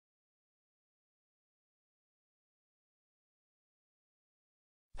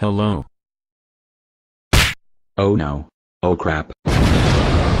Hello. Oh no. Oh crap.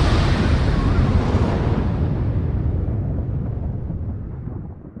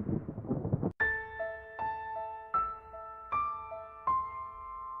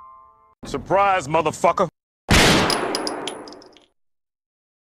 Surprise, motherfucker!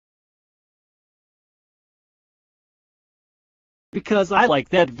 Because I like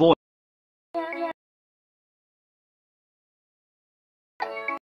that voice.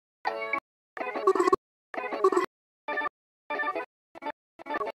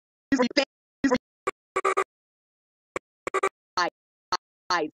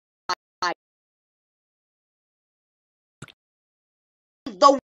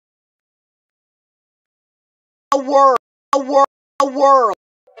 The world, a world.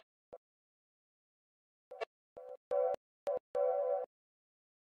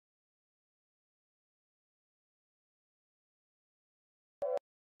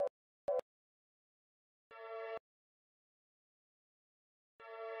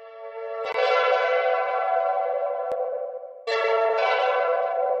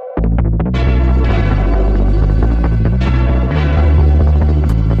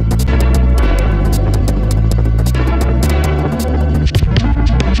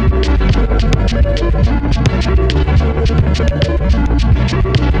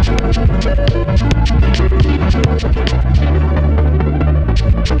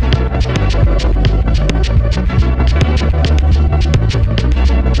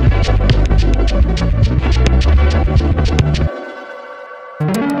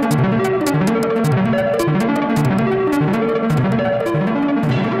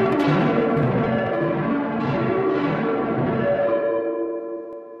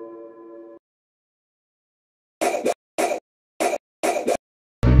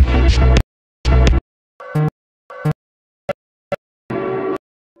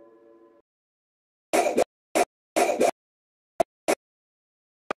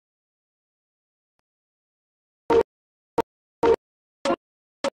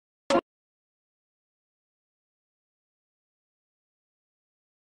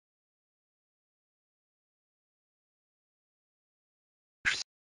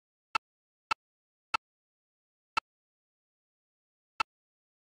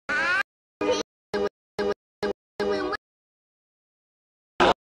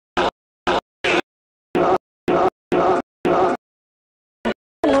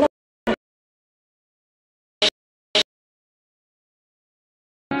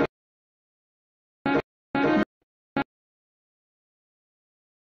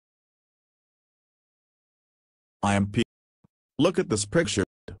 I am P. Look at this picture.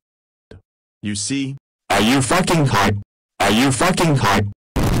 You see? Are you fucking hype? Are you fucking hype?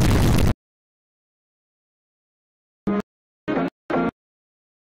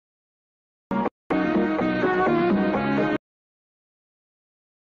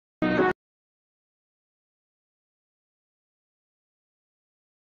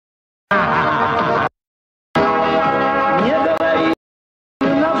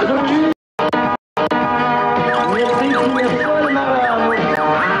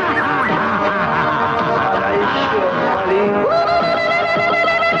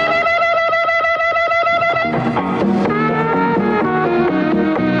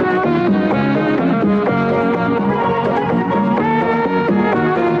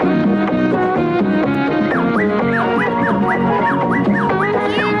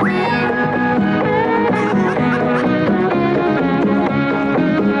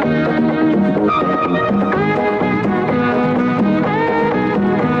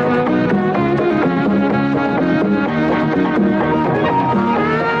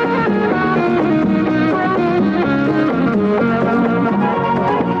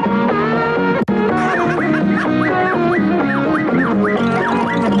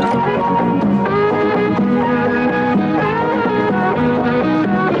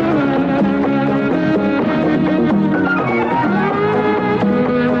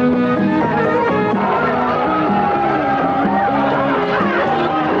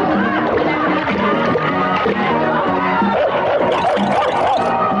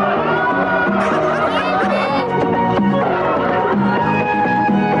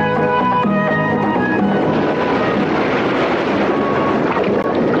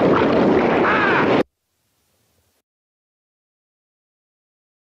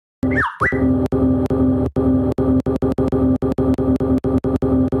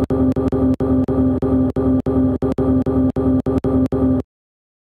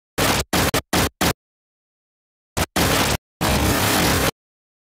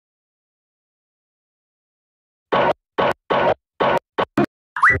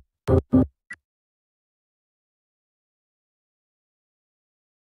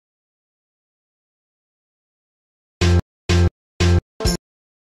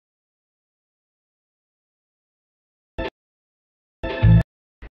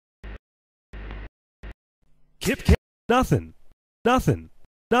 Kip Kat, nothing, nothing,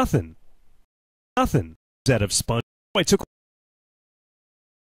 nothing, nothing. Instead of sponge, I took.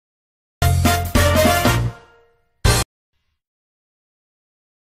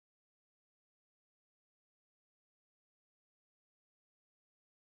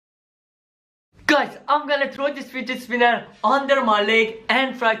 Guys, I'm gonna throw this fidget spinner under my leg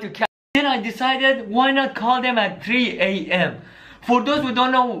and try to catch. Then I decided, why not call them at 3 a.m. For those who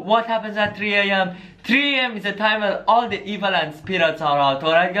don't know what happens at 3 a.m. 3 a.m. is a time when all the evil and spirits are out,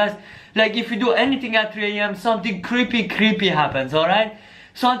 alright guys? Like if you do anything at 3 a.m. something creepy happens, alright?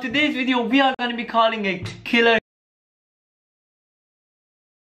 So on today's video we are gonna be calling a killer.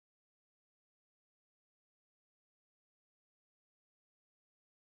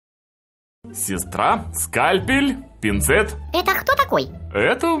 Сестра, скальпель, пинцет. Это кто такой?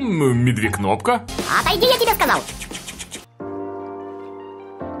 Это медвекнопка. Отойди, я тебе сказал.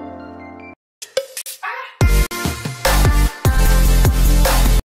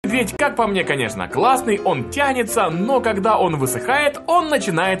 Медведь, как по мне, конечно, классный, он тянется, но когда он высыхает, он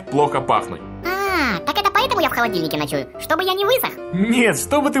начинает плохо пахнуть. Так это поэтому я в холодильнике ночую, чтобы я не высох? Нет,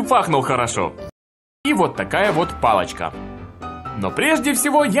 чтобы ты пахнул хорошо. И вот такая вот палочка. Но прежде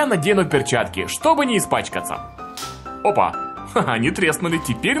всего я надену перчатки, чтобы не испачкаться. Опа, они треснули,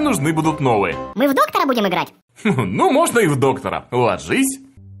 теперь нужны будут новые. Мы в доктора будем играть? Ну, можно и в доктора. Ложись.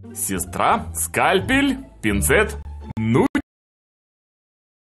 Сестра, скальпель, пинцет. Ну...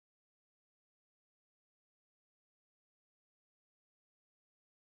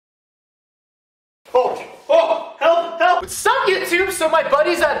 Help! Sup YouTube, so my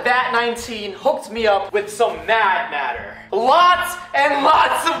buddies at VAT19 hooked me up with some Mad Matter. Lots and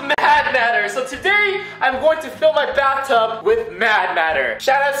lots of Mad Matter. So today, I'm going to fill my bathtub with Mad Matter.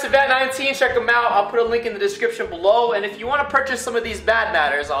 Shout out to VAT19, check them out. I'll put a link in the description below. And if you want to purchase some of these Mad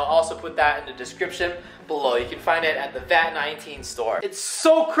Matters, I'll also put that in the description below. You can find it at the VAT19 store. It's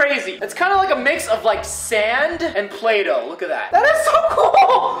so crazy. It's kind of like a mix of like sand and Play-Doh. Look at that. That is so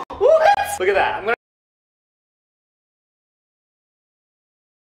cool! What? Look at that. I'm gonna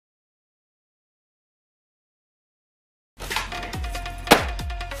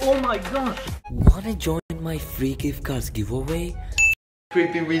Oh my gosh! Wanna join my free gift cards giveaway?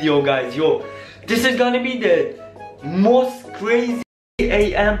 Creepy video guys, yo. This is gonna be the most crazy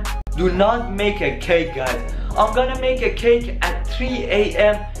a.m. Do not make a cake guys. I'm gonna make a cake at 3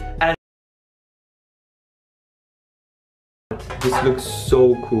 a.m. and this looks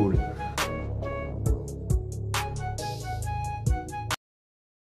so cool.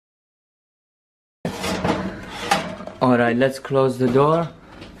 Alright, let's close the door.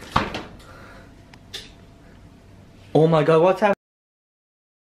 Oh my god, what's happening?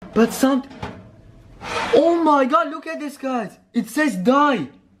 But oh my god, look at this guys. It says die.